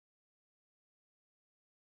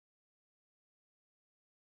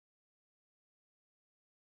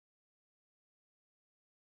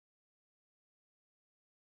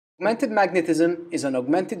Augmented Magnetism is an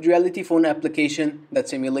augmented reality phone application that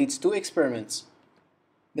simulates two experiments: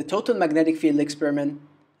 the total magnetic field experiment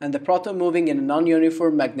and the proton moving in a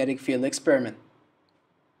non-uniform magnetic field experiment.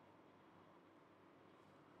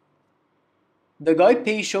 The guide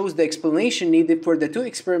page shows the explanation needed for the two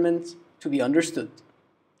experiments to be understood.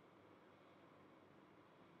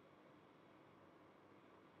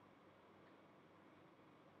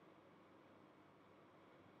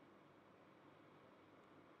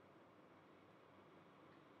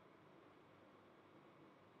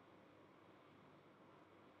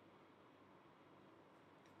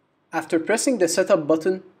 After pressing the Setup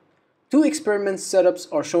button, two experiment setups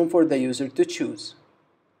are shown for the user to choose.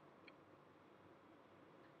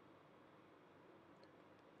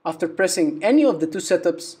 After pressing any of the two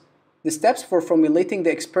setups, the steps for formulating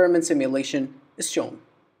the experiment simulation is shown.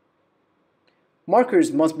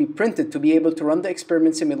 Markers must be printed to be able to run the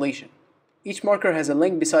experiment simulation. Each marker has a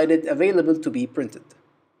link beside it available to be printed.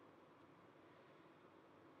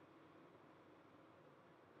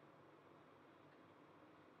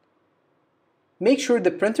 Make sure the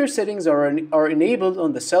printer settings are enabled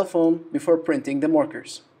on the cell phone before printing the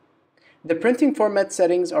markers. The printing format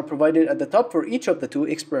settings are provided at the top for each of the two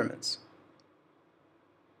experiments.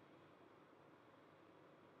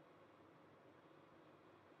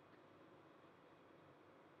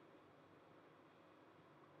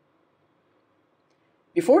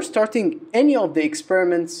 Before starting any of the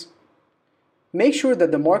experiments, make sure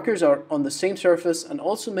that the markers are on the same surface and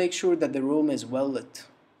also make sure that the room is well lit.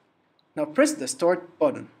 Now press the Start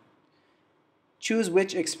button. Choose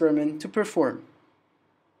which experiment to perform.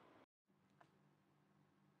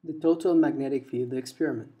 The total magnetic field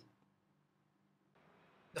experiment.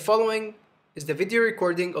 The following is the video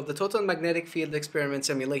recording of the total magnetic field experiment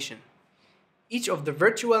simulation. Each of the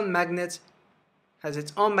virtual magnets has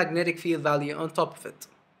its own magnetic field value on top of it.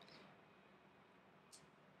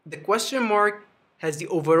 The question mark has the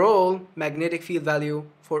overall magnetic field value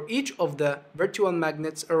for each of the virtual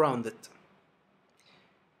magnets around it.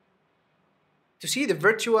 To see the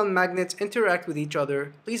virtual magnets interact with each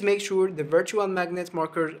other, please make sure the virtual magnet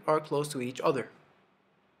markers are close to each other.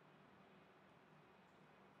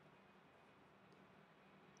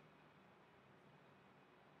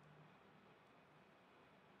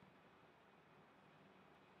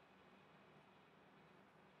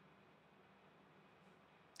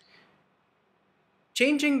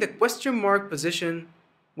 Changing the question mark position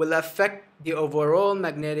will affect the overall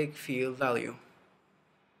magnetic field value.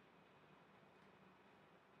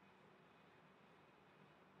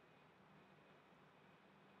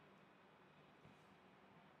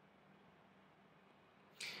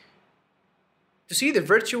 To see the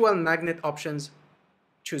virtual magnet options,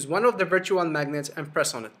 choose one of the virtual magnets and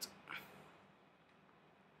press on it.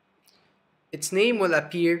 Its name will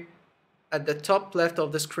appear at the top left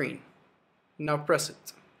of the screen. Now press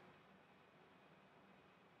it.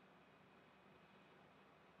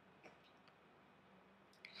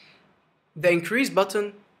 The Increase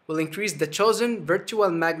button will increase the chosen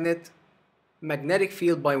virtual magnetic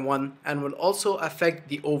field by 1 and will also affect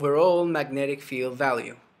the overall magnetic field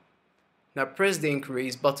value. Now press the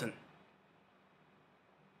Increase button.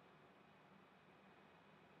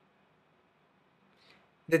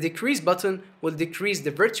 The Decrease button will decrease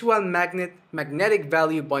the virtual magnetic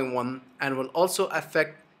value by 1 and will also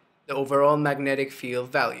affect the overall magnetic field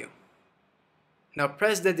value. Now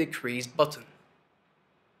press the Decrease button.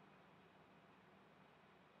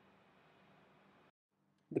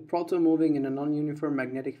 The proton moving in a non-uniform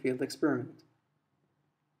magnetic field experiment.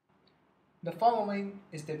 The following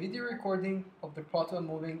is the video recording of the proton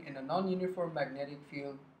moving in a non-uniform magnetic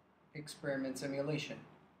field experiment simulation.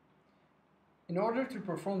 In order to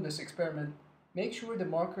perform this experiment, make sure the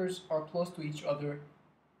markers are close to each other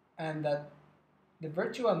and that the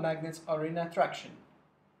virtual magnets are in attraction.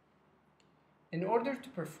 In order to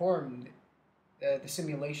perform the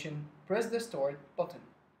simulation, press the Start button.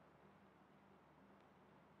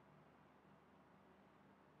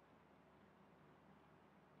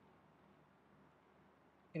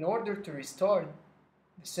 In order to restart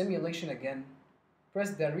the simulation again,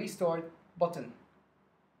 press the Restart button.